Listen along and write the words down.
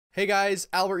Hey guys,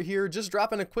 Albert here, just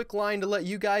dropping a quick line to let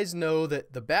you guys know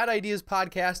that the Bad Ideas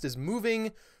podcast is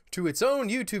moving to its own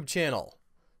YouTube channel.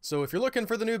 So if you're looking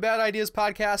for the new Bad Ideas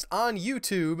podcast on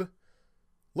YouTube,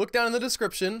 look down in the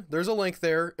description. There's a link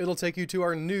there. It'll take you to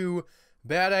our new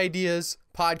Bad Ideas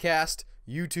podcast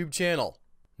YouTube channel.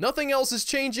 Nothing else is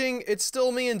changing. It's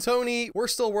still me and Tony. We're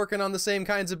still working on the same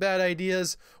kinds of bad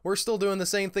ideas. We're still doing the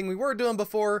same thing we were doing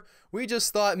before. We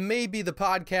just thought maybe the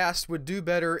podcast would do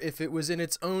better if it was in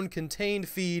its own contained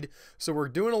feed, so we're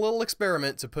doing a little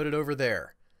experiment to put it over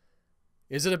there.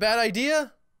 Is it a bad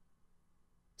idea?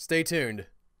 Stay tuned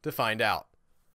to find out.